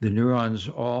 the neurons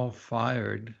all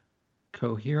fired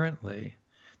coherently.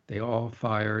 They all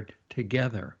fired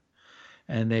together.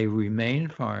 And they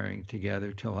remained firing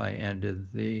together till I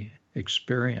ended the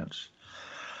experience.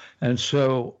 And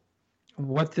so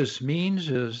what this means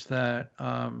is that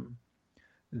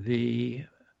the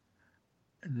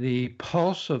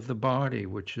pulse of the body,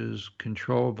 which is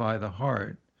controlled by the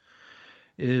heart,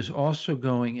 is also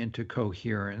going into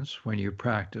coherence when you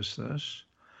practice this.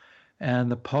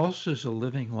 And the pulse is a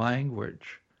living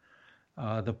language.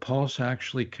 The pulse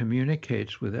actually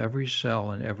communicates with every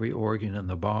cell and every organ in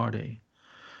the body.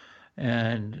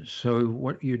 And so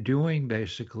what you're doing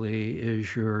basically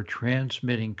is you're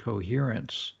transmitting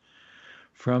coherence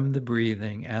from the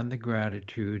breathing and the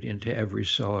gratitude into every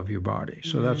cell of your body.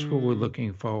 So that's what we're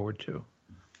looking forward to.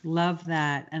 Love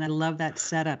that. And I love that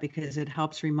setup because it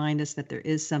helps remind us that there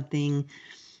is something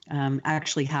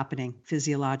actually happening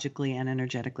physiologically and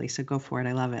energetically. So go for it.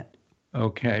 I love it.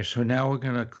 Okay. So now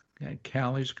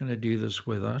Callie's going to do this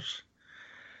with us.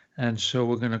 And so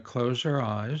we're going to close our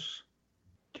eyes.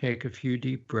 Take a few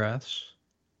deep breaths,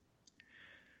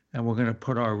 and we're going to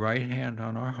put our right hand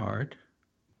on our heart,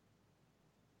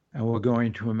 and we're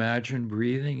going to imagine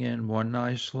breathing in one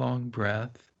nice long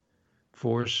breath,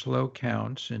 4 slow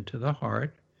counts into the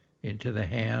heart, into the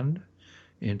hand,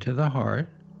 into the heart,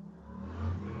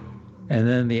 and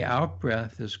then the out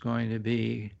breath is going to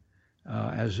be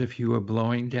as if you were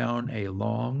blowing down a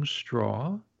long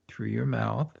straw through your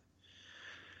mouth.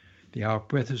 The out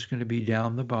breath is going to be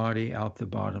down the body, out the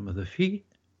bottom of the feet.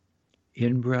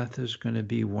 In breath is going to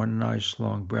be one nice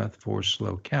long breath, 4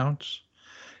 slow counts,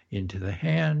 into the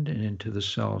hand and into the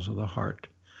cells of the heart.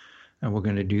 And we're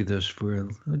going to do this for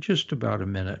just about a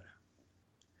minute.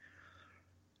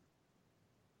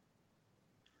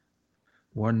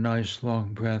 One nice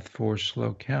long breath, 4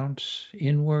 slow counts,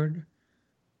 inward.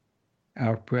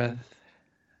 Out breath,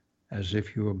 as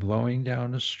if you were blowing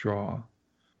down a straw.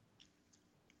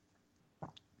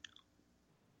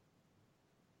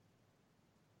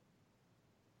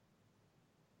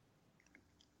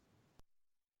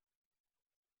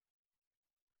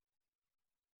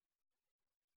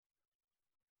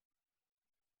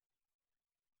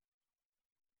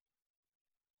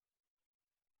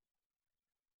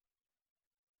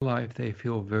 Life they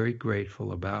feel very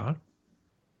grateful about.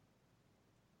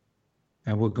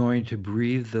 And we're going to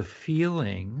breathe the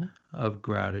feeling of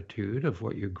gratitude, of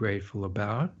what you're grateful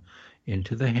about,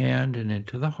 into the hand and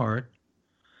into the heart.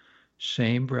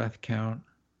 Same breath count.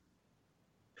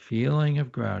 Feeling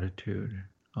of gratitude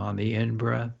on the in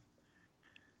breath,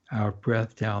 out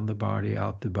breath down the body,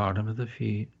 out the bottom of the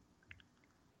feet.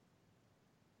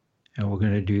 And we're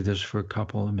going to do this for a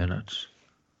couple of minutes.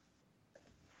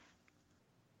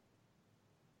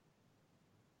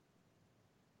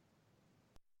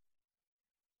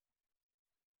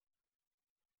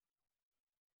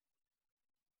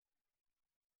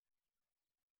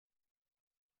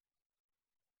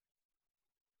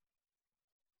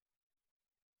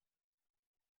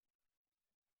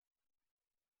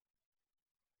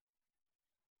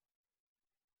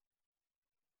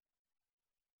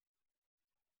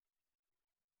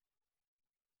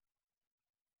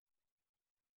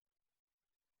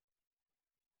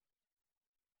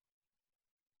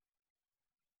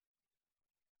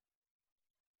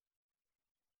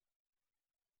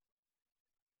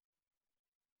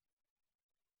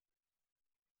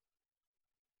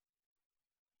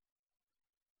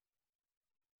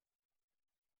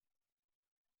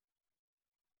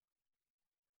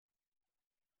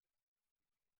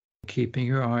 keeping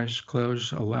your eyes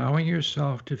closed, allowing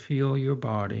yourself to feel your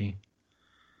body,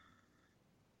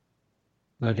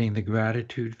 letting the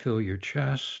gratitude fill your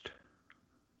chest,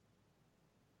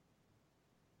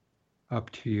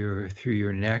 up to through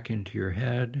your neck into your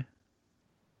head,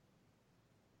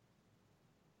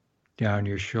 down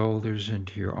your shoulders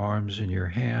into your arms and your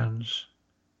hands,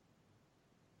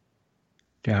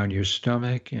 down your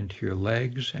stomach into your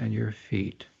legs and your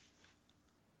feet.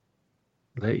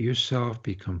 Let yourself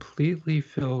be completely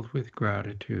filled with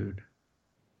gratitude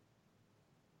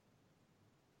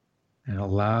and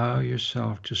allow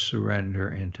yourself to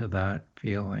surrender into that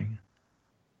feeling.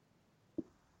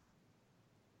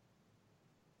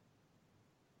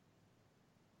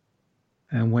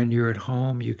 And when you're at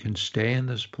home, you can stay in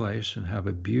this place and have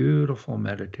a beautiful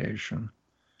meditation.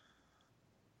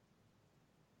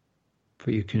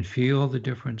 But you can feel the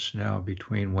difference now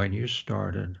between when you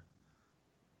started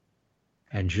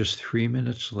and just 3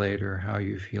 minutes later, how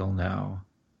you feel now,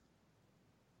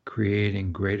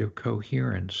 creating greater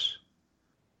coherence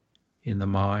in the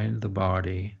mind, the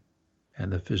body,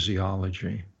 and the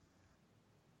physiology.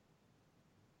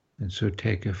 And so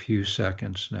take a few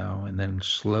seconds now and then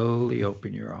slowly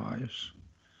open your eyes.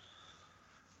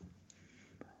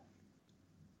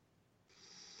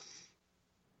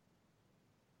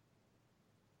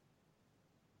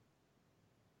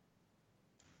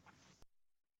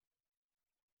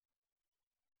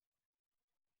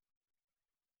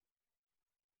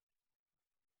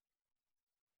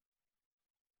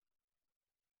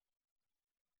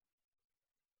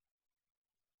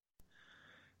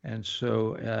 And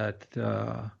so at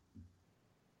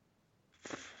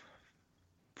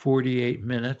 48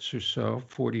 minutes or so,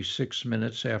 46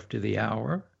 minutes after the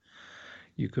hour,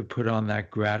 you could put on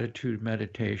that gratitude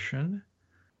meditation,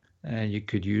 and you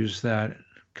could use that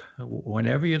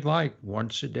whenever you'd like,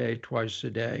 once a day, twice a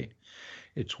day.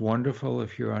 It's wonderful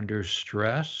if you're under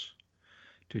stress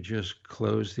to just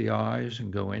close the eyes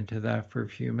and go into that for a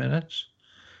few minutes.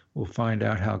 We'll find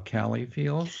out how Callie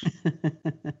feels.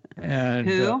 And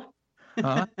who?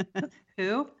 Huh?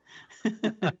 Who?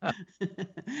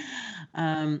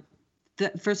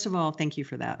 First of all, thank you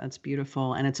for that. That's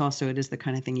beautiful. And it is the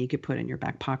kind of thing you could put in your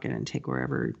back pocket and take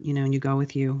wherever, and you go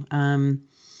with you.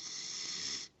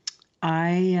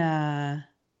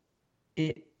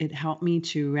 It helped me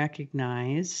to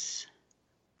recognize,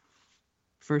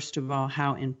 first of all,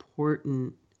 how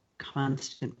important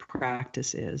constant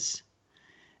practice is.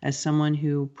 As someone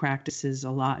who practices a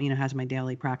lot, has my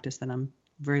daily practice that I'm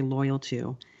very loyal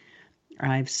to,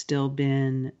 I've still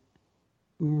been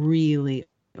really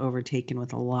overtaken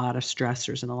with a lot of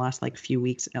stressors in the last few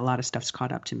weeks. A lot of stuff's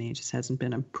caught up to me. It just hasn't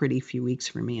been a pretty few weeks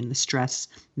for me in the stress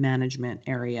management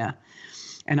area.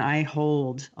 And I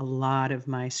hold a lot of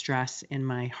my stress in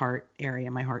my heart area,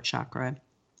 my heart chakra.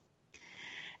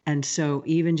 And so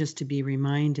even just to be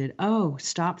reminded,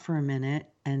 stop for a minute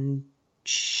and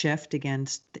shift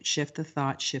the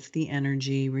thought, shift the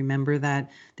energy. Remember that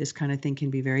this kind of thing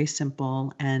can be very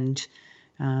simple and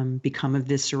become a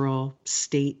visceral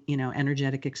state,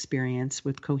 energetic experience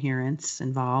with coherence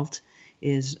involved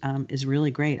is really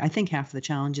great. I think half the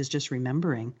challenge is just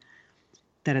remembering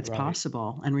that it's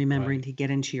possible and remembering to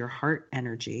get into your heart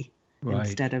energy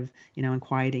instead of, and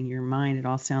quieting your mind. It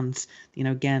all sounds,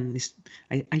 again,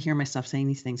 I hear myself saying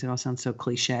these things. It all sounds so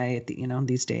cliche at the,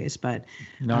 these days, but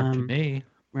not to me.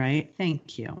 Right.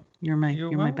 Thank you. You're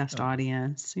my best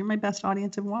audience. You're my best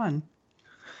audience of one.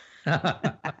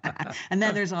 And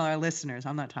then there's all our listeners.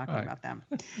 I'm not talking about them.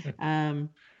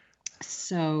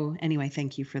 So anyway,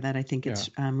 thank you for that. I think it's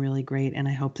really great. And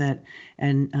I hope that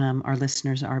our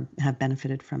listeners have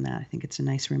benefited from that. I think it's a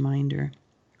nice reminder.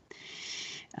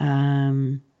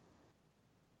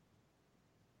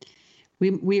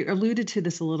 We alluded to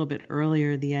this a little bit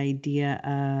earlier, the idea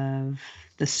of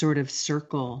the sort of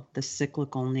circle, the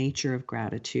cyclical nature of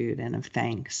gratitude and of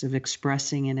thanks, of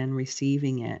expressing it and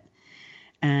receiving it,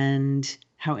 and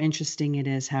how interesting it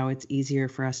is, how it's easier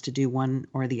for us to do one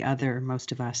or the other.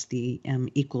 Most of us, the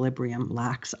equilibrium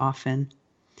lacks often.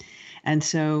 And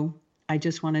so I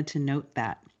just wanted to note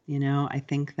that, I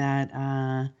think that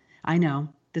I know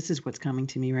this is what's coming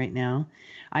to me right now.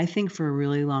 I think for a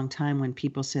really long time when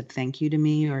people said thank you to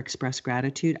me or expressed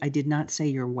gratitude, I did not say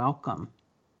you're welcome.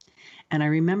 And I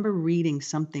remember reading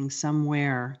something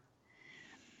somewhere,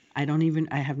 I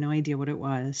have no idea what it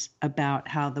was, about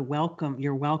how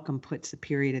your welcome puts the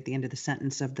period at the end of the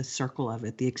sentence of the circle of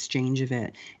it, the exchange of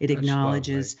it. It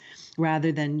acknowledges,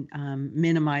 rather than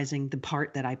minimizing the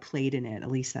part that I played in it. At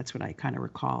least that's what I kind of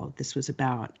recall this was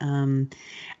about. And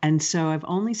so I've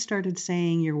only started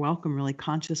saying you're welcome really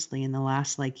consciously in the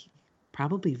last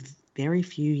probably very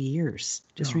few years.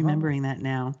 Just remembering that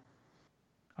now.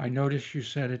 I noticed you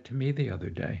said it to me the other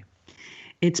day.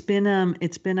 It's been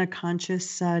a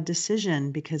conscious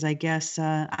decision, because I guess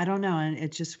I don't know, and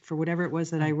it just, for whatever it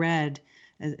was that I read,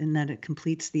 and that it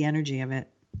completes the energy of it.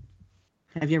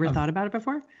 Have you ever thought about it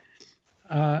before?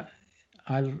 I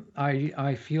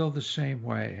feel the same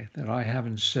way, that I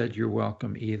haven't said you're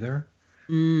welcome either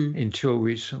until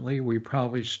recently. We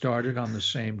probably started on the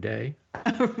same day.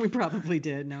 We probably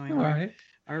did, knowing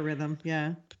our rhythm.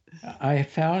 Yeah. I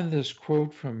found this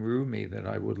quote from Rumi that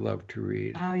I would love to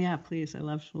read. Oh yeah, please. I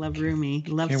love Rumi.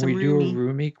 Love Can some we do Rumi. a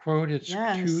Rumi quote? It's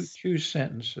Yes. two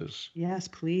sentences. Yes,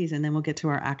 please. And then we'll get to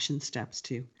our action steps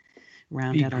to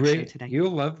round out our show today.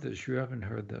 You'll love this. You haven't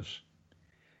heard this.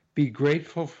 Be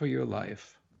grateful for your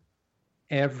life,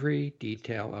 every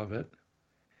detail of it,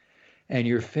 and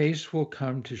your face will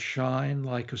come to shine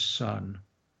like a sun.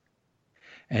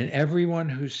 And everyone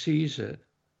who sees it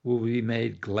will be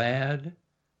made glad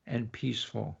and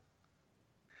peaceful.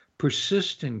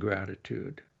 Persist in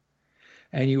gratitude,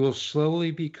 and you will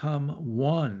slowly become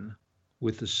one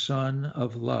with the sun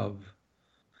of love,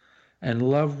 and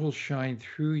love will shine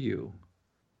through you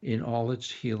in all its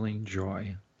healing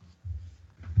joy.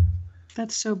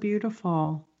 That's so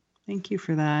beautiful. Thank you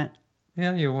for that.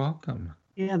 Yeah, you're welcome.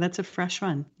 Yeah, that's a fresh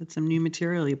one. That's some new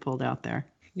material you pulled out there.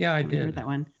 Yeah, I did. Heard that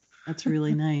one. That's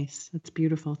really nice. That's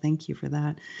beautiful. Thank you for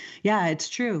that. Yeah, it's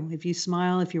true. If you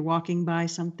smile, if you're walking by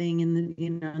something in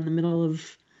the middle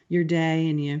of your day,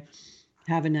 and you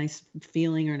have a nice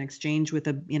feeling or an exchange with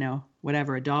a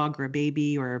dog or a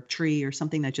baby or a tree or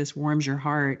something that just warms your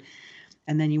heart,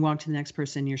 and then you walk to the next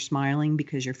person, you're smiling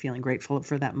because you're feeling grateful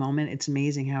for that moment. It's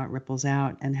amazing how it ripples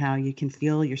out and how you can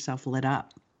feel yourself lit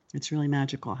up. It's really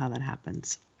magical how that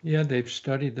happens. Yeah, they've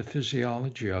studied the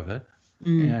physiology of it,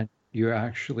 and you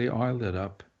actually are lit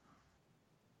up.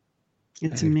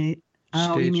 It's amazing.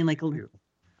 Oh, you mean like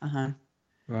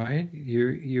right?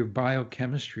 Your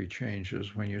biochemistry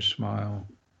changes when you smile.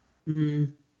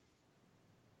 Mm-hmm.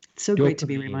 It's so great to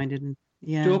be reminded.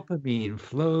 Yeah. Dopamine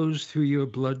flows through your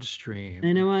bloodstream.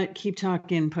 You know what? Keep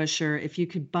talking, Pusher. If you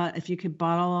could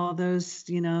bottle all those,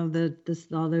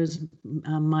 all those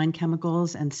mind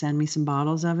chemicals and send me some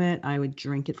bottles of it, I would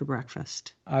drink it for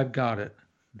breakfast. I've got it.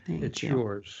 It's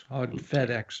yours. I'll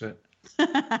FedEx it.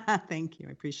 Thank you.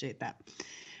 I appreciate that.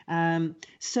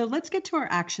 So let's get to our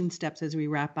action steps as we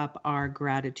wrap up our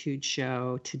gratitude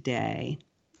show today.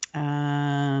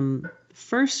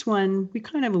 First one, we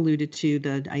kind of alluded to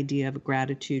the idea of a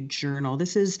gratitude journal.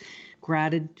 This is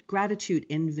gratitude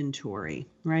inventory,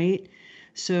 right?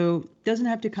 So it doesn't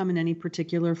have to come in any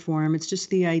particular form. It's just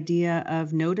the idea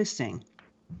of noticing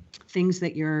things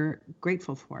that you're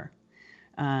grateful for.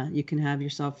 You can have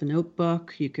yourself a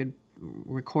notebook. You could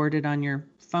record it on your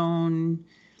phone.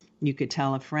 You could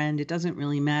tell a friend. It doesn't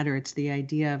really matter. It's the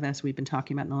idea of, as we've been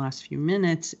talking about in the last few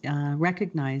minutes,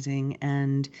 recognizing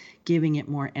and giving it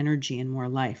more energy and more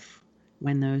life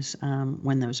when those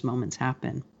moments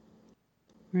happen.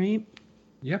 Right?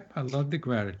 Yep, I love the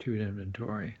gratitude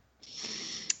inventory.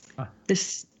 Well,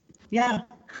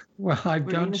 I've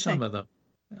done some of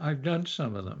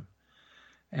them,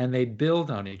 and they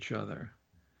build on each other.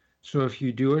 So if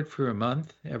you do it for a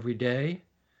month every day,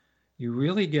 you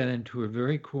really get into a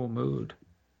very cool mood.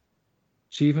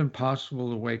 It's even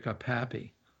possible to wake up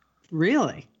happy.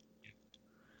 Really?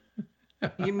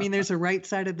 You mean there's a right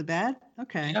side of the bed?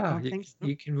 Okay. Yeah,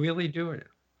 you can really do it.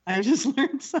 I just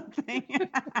learned something.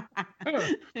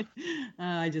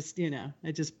 I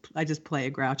just play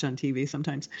a grouch on TV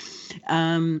sometimes.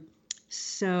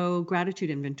 So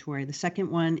gratitude inventory. The second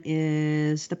one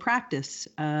is the practice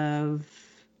of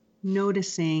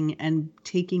noticing and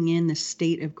taking in the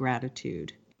state of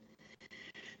gratitude.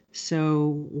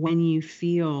 So when you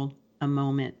feel a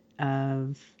moment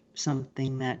of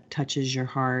something that touches your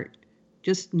heart,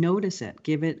 just notice it.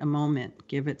 Give it a moment.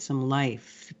 Give it some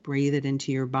life. Breathe it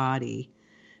into your body.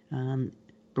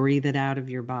 Breathe it out of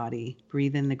your body.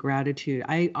 Breathe in the gratitude.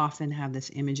 I often have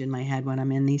this image in my head when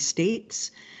I'm in these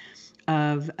states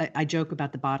of, I joke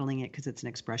about the bottling it because it's an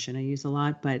expression I use a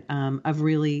lot, but of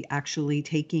really actually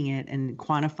taking it and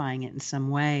quantifying it in some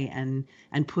way and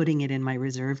putting it in my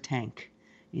reserve tank,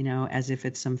 as if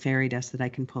it's some fairy dust that I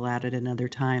can pull out at another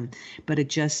time. But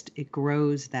it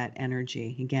grows that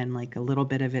energy. Again, like a little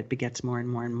bit of it begets more and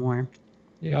more and more.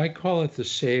 Yeah, I call it the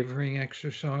savoring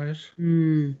exercise.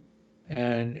 And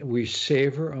we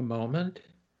savor a moment,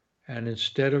 and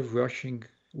instead of rushing,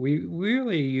 we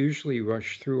really usually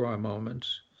rush through our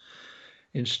moments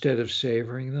instead of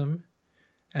savoring them.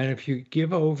 And if you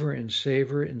give over and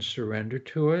savor it and surrender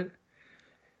to it,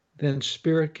 then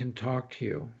spirit can talk to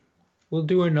you. We'll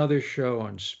do another show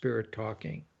on spirit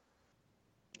talking.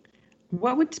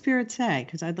 What would spirit say?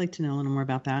 Because I'd like to know a little more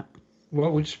about that.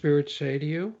 What would spirit say to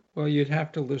you? Well, you'd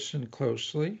have to listen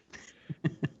closely.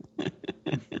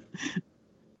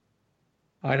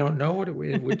 I don't know what it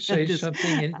would say.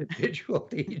 Something individual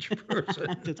to each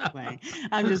person.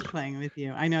 I'm just playing with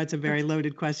you. I know it's a very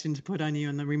loaded question to put on you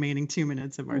in the remaining 2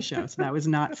 minutes of our show, so that was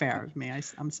not fair of me.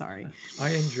 I'm sorry.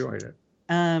 I enjoyed it.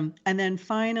 And then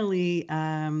finally,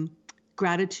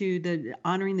 gratitude,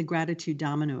 honoring the gratitude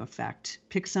domino effect.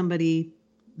 Pick somebody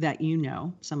that you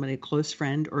know, somebody, a close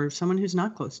friend or someone who's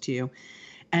not close to you,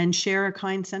 and share a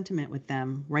kind sentiment with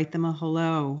them. Write them a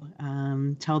hello.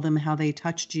 Tell them how they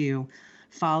touched you.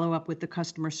 Follow up with the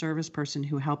customer service person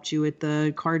who helped you at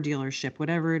the car dealership,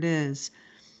 whatever it is.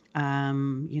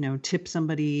 Tip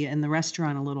somebody in the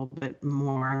restaurant a little bit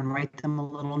more and write them a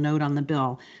little note on the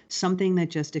bill. Something that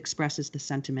just expresses the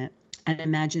sentiment. And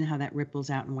imagine how that ripples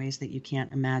out in ways that you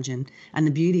can't imagine. And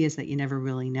the beauty is that you never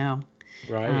really know.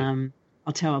 Right.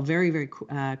 I'll tell a very, very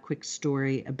quick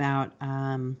story about,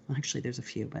 actually there's a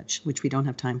few, but which we don't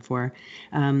have time for.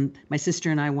 My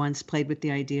sister and I once played with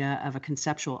the idea of a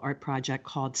conceptual art project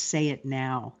called Say It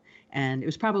Now. And it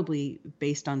was probably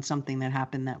based on something that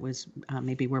happened that was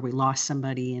maybe where we lost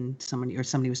somebody and somebody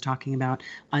was talking about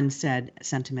unsaid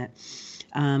sentiment.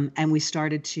 And we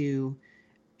started to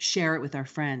share it with our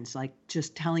friends, like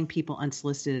just telling people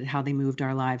unsolicited how they moved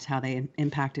our lives, how they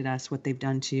impacted us, what they've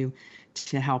done to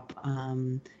help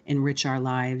enrich our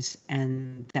lives,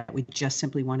 and that we just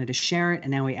simply wanted to share it. And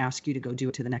now we ask you to go do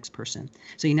it to the next person.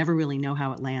 So you never really know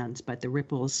how it lands, but the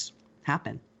ripples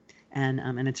happen.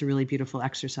 And it's a really beautiful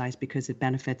exercise because it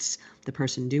benefits the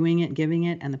person doing it, giving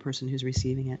it, and the person who's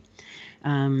receiving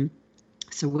it.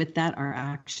 So with that, our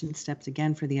action steps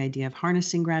again for the idea of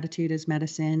harnessing gratitude as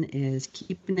medicine is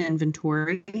keep an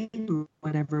inventory,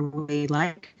 whatever way you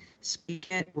like, speak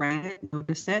it, write it,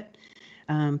 notice it,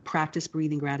 practice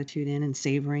breathing gratitude in and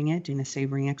savoring it, doing the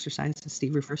savoring exercise as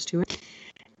Steve refers to it.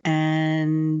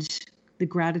 And the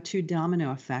gratitude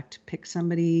domino effect, pick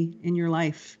somebody in your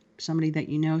life, somebody that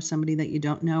you know, somebody that you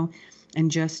don't know,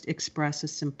 and just express a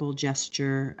simple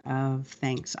gesture of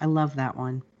thanks. I love that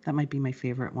one. That might be my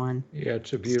favorite one. Yeah,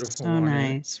 it's a beautiful one. So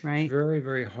nice, right? Very,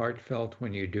 very heartfelt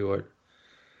when you do it.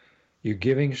 You're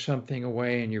giving something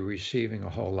away and you're receiving a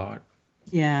whole lot.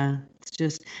 Yeah, it's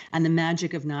just, and the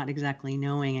magic of not exactly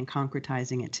knowing and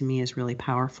concretizing it to me is really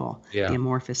powerful. Yeah. The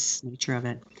amorphous nature of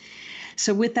it.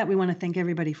 So with that, we want to thank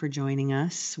everybody for joining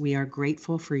us. We are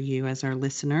grateful for you as our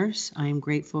listeners. I am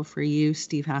grateful for you,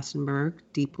 Steve Hassenberg,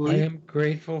 deeply. I am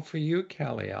grateful for you,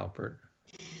 Callie Alpert.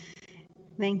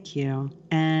 Thank you.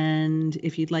 And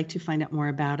if you'd like to find out more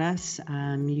about us,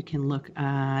 you can look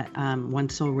at One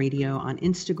Soul Radio on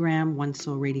Instagram, One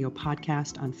Soul Radio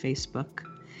Podcast on Facebook.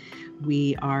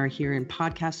 We are here in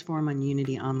podcast form on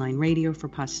Unity Online Radio for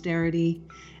posterity.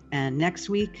 And next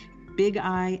week, Big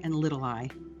I and Little I,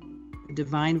 the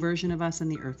divine version of us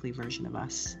and the earthly version of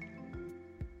us.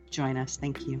 Join us.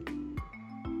 Thank you.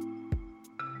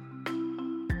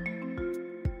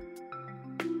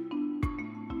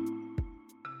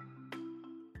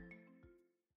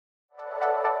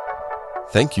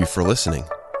 Thank you for listening.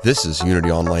 This is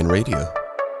Unity Online Radio,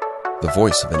 the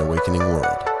voice of an awakening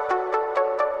world.